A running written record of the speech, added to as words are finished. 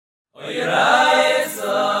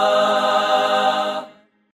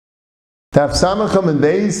Taf Samacham and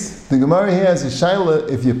Beis, the Gemara here has a shaila,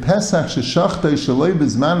 if you Pesach sheshachta shaloi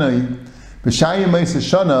bezmanai, b'shayim meis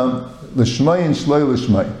hashana, l'shmai and shloi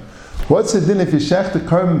l'shmai. What's the din if you shech the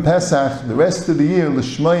korban Pesach the rest of the year,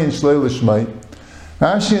 l'shmai and shloi l'shmai?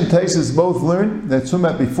 Rashi and Taisus both learn that it's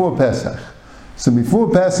about before Pesach. So before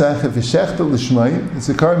Pesach, if you shech the l'shmai, it's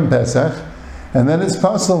a korban Pesach, and then it's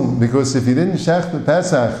possible, because if you didn't shech the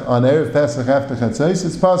Pesach on Erev Pesach after Chatzos,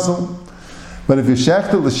 it's possible. But if you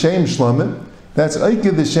shechtel l'shem shlomim, that's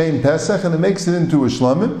oikid l'shem Pesach, and it makes it into a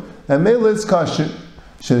shlomim, and mele it's kasher.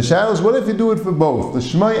 Sh'shal is, what if you do it for both,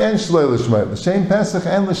 l'shmai and shloi l'shmai, l'shem Pesach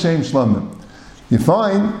and l'shem shlomim? You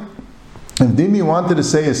find, if Dimi wanted to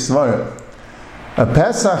say a svara, a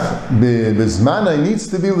Pesach b'zmana needs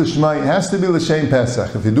to be l'shmai, it has to be l'shem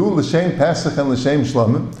Pesach. If you do l'shem Pesach and l'shem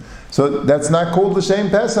shlomim, so that's not called l'shem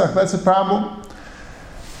Pesach, that's a problem.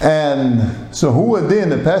 And so who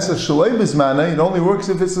adin a Pesach shalei b'zmana, it only works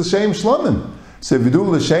if it's l'shem shlomim. So if you do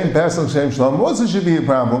l'shem Pesach l'shem shlomim, also should be a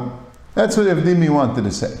problem. That's what Avdimi wanted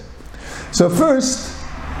to say. So first,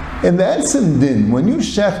 in the Etzim din, when you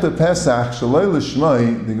shech the Pesach shalei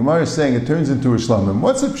l'shmai, the Gemara is saying it turns into a shlomim.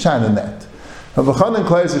 What's the pshat in that? Aharon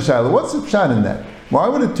clears the shaila. What's the pshat in that? Why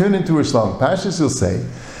would it turn into a shlomim? Pashas will say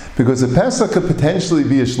because the Pesach could potentially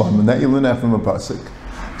be a shlomim. That you learn that from a pasuk.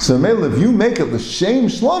 So if you make it l'shem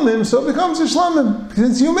shlomim, so it becomes a shlomim.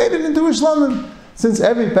 Since you made it into a shlomim. Since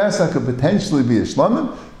every Pesach could potentially be a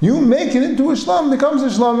shlomim, you make it into a shlomim, it becomes a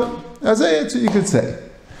shlomim. That's what you could say.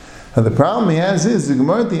 And the problem he has is, the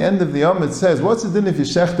Gemara at the end of the Yom, it says, what's the din if you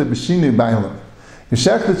shecht the b'shinu bailam? You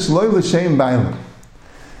shecht the shloi l'shem bailam.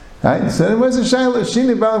 Right? So then where's the shayla?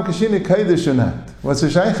 Shini bailam k'shini kaidish or not? What's the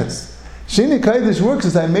shaychas? Shini kaidish works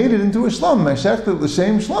as I made it into a shlomim. I shecht it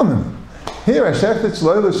l'shem shlomim. Here, I shech the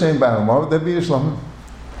shloi l'shem bailam. Why would that be a shlomim?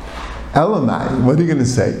 Elamai, what are you going to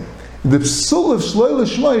say? The psul of shloi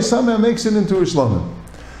l'shmai somehow makes it into a shlomim.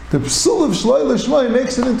 The psul of shloi l'shmai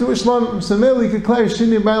makes it into a shlomim. So maybe you could clarify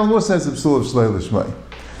shini bailam. What says the psul of shloi l'shmai?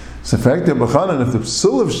 So in fact, if the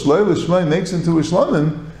psul of shloi l'shmai makes it into a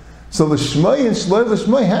shlomim, so the shmai and shloi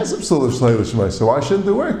l'shmai has a psul of shloi l'shmai. So why shouldn't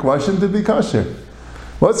it work? Why shouldn't it be kosher?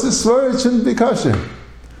 What's the svar? It shouldn't be kosher.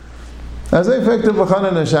 As I effective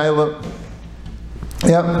Aharon and Shaila.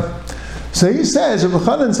 Yeah. So he says, Rabbi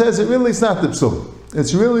Chanan says it really is not the psul.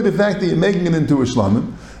 It's really the fact that you're making it into a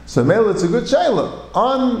shlomim. So mele, it's a good shaila.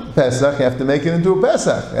 On Pesach, you have to make it into a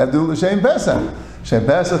Pesach. You have to do l'shem Pesach. L'shem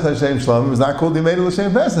Pesach and l'shem shlomim is not called you made it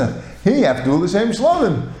l'shem Pesach. Here you have to do l'shem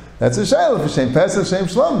shlomim. That's a shaila for l'shem Pesach, l'shem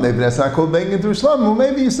shlomim. Maybe that's not called making it into a shlomim. Well,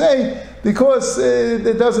 maybe you say because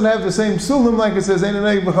it doesn't have the same psulim like it says ein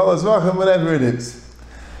aneg b'chol azvachim, whatever it is.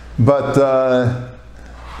 But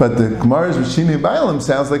the Gemara's Rishini Bailam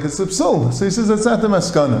sounds like it's a psul. So he says that's not the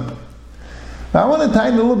maskana. Now I want to tie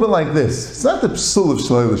it a little bit like this. It's not the psul of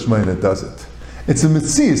shloi l'shmai that does it. It's the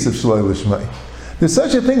mitzias of shloi l'shmai. There's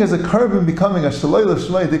such a thing as a korban becoming a shloi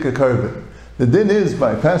l'shmai dika korban. The din is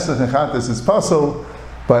by Pesach and Chatas is pasul,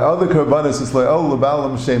 by other korbanos it's like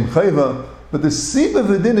l'balam shem chayva. But the seed of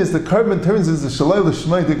the din is the korban turns into shloi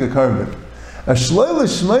l'shmai dika korban. A shloi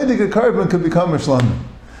l'shmai dika korban could become a shlomim.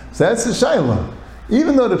 So that's the shayla.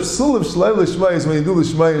 Even though the psul of shloi l'shmai is when you do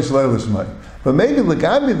l'shmai and shloi l'shmai. But maybe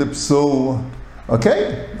l'gabi the psul,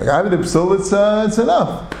 okay, l'gabi the psul, it's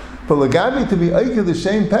enough. But l'gabi to be oiked the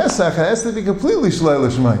shem Pesach, it has to be completely shloi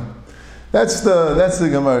l'shmai. That's the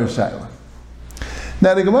Gemara shayla.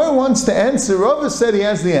 Now the Gemara wants to answer, Rabbi said he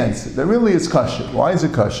has the answer. That really is kosher. Why is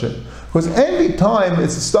it kosher? Because every time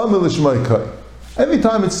it's stam l'shmai kai. Every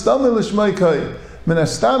time it's stam l'shmai kai. Min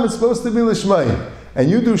hastam it's supposed to be l'shmai. And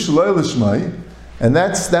you do shloi l'shmai, and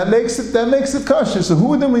that makes it kosher. So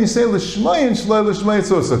who then when you say l'shmai and shloi l'shmai,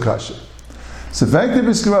 it's also kosher. So in fact,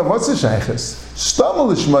 what's the shaychus? Stam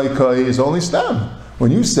l'shmai kai is only stam.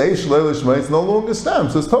 When you say shloi l'shmai, it's no longer stam,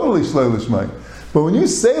 so it's totally shloi l'shmai. But when you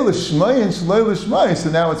say l'shmai and shloi l'shmai, so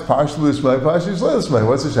now it's partially l'shmai, partially shloi l'shmai.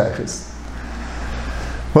 What's the shaychus?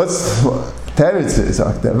 Teretz is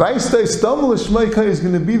Vaistay stam l'shmai kai is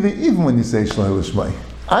going to be there even when you say shloi l'shmai.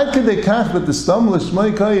 I could dekach that the stam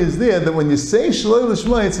l'shmai kai is there, that when you say shloi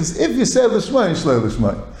l'shmai, it's as if you said l'shmai and shloi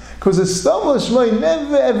l'shmai. Because the stam l'shmai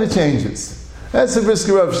never ever changes. That's the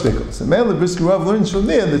Brisker Rav shtickle. So Mele Brisker Rav learns from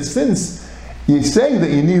there that since you're saying that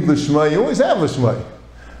you need l'shmai, you always have l'shmai.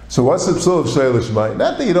 So what's the psul of shloi l'shmai?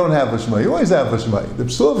 Not that you don't have l'shmai, you always have l'shmai. The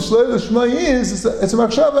psul of shloi l'shmai is, it's a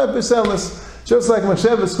machshava episelis. Just like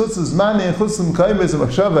machshava chutz zmani and chutz l'mkayim is a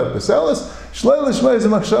machshava episelis, shloi l'shmai is a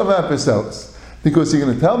machshava episelis. Because you're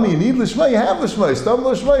going to tell me you need l'shmai, you have l'shmai, stam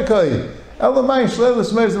l'shmai kai. Elamai shloi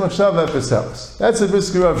l'shmai is a machshava episelis. That's a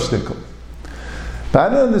Brisker Rav shtickle.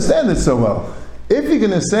 But I don't understand it so well. If you're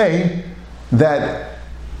going to say that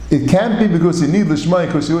it can't be because you need l'shmai,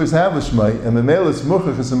 because you always have l'shmai, and memel is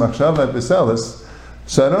muchach is a machshava beselis,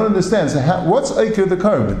 so I don't understand. So what's Eikir the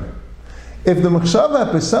carbon? If the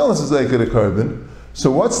machshava beselis is Eikir the carbon, so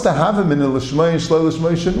what's the havim in the l'shmai and shloi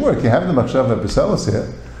l'shmai shouldn't work? You have the machshava beselis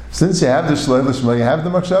here. Since you have the shloi l'shmai, you have the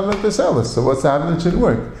machshava beselis. So what's the havim that shouldn't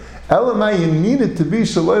work? Elamai, you need it to be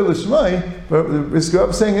shloi l'shmai, but the risk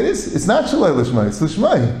of saying it's not shloi l'shmai, it's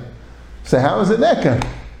l'shmai. So how is it neka?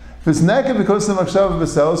 If it's neka because of the machshava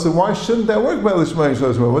beselis, so why shouldn't that work by l'shmai and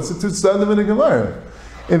shloi l'shmai? What's the two standard in the Gemara?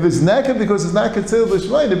 If it's neka because it's not considered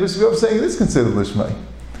l'shmai, the risk of saying it is considered l'shmai.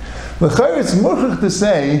 L'chayr, it's murchach to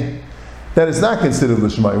say that it's not considered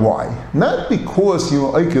l'shmai. Why? Not because you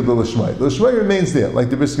aikid the l'shmai. The l'shmai remains there, like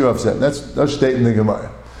the Brisker said. That's stated in the Gemara.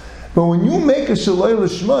 But when you make a shalai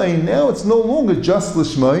l'shmai, now it's no longer just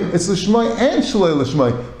l'shmai, it's l'shmai and shalai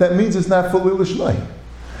l'shmai. That means it's not fully l'shmai.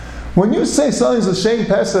 When you say something's l'shem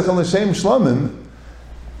pesach and l'shem shlamim,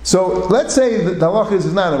 so let's say that the halacha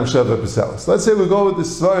is not a machshava beselis. Let's say we go with the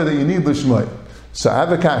svara that you need l'shmai. So I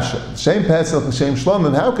have a kasha. L'shem pesach, l'shem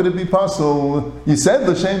shlamim. How could it be possible? You said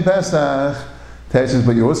l'shem pesach,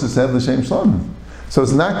 but you also said l'shem shlamim. So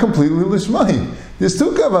it's not completely l'shmai. There's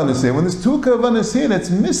two kavanas here. When there's two kavanas here, that's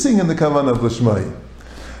missing in the kavanah of l'shmai.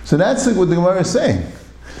 So that's what the Gemara is saying.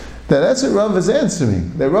 That's what Rav is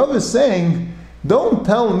answering. That Rav is saying, don't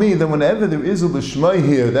tell me that whenever there is a l'shmai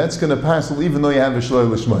here, that's going to passel even though you have a shloi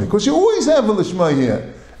l'shmai. Because you always have a l'shmai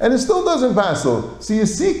here. And it still doesn't passel. So you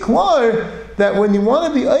see clear that when you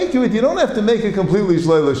want to be accurate, you don't have to make it completely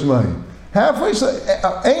shloi l'shmai. Halfway,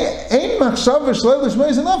 ain't machshava shloi l'shmai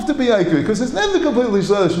is enough to be accurate, because it's never completely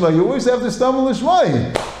shloi l'shmai. You always have to stumble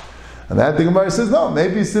l'shmai. And that the Gemara says, no,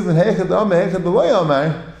 maybe it's different hechad amar, hechad l'loy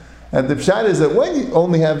amar. And the pshat is that when you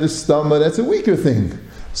only have this stumble, that's a weaker thing.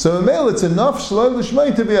 So in male, it's enough shloi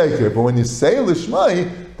l'shmai to be accurate. But when you say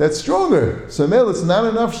l'shmai, that's stronger. So in male, it's not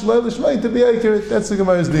enough shloi l'shmai to be accurate. That's the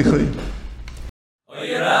Gemara's dichri.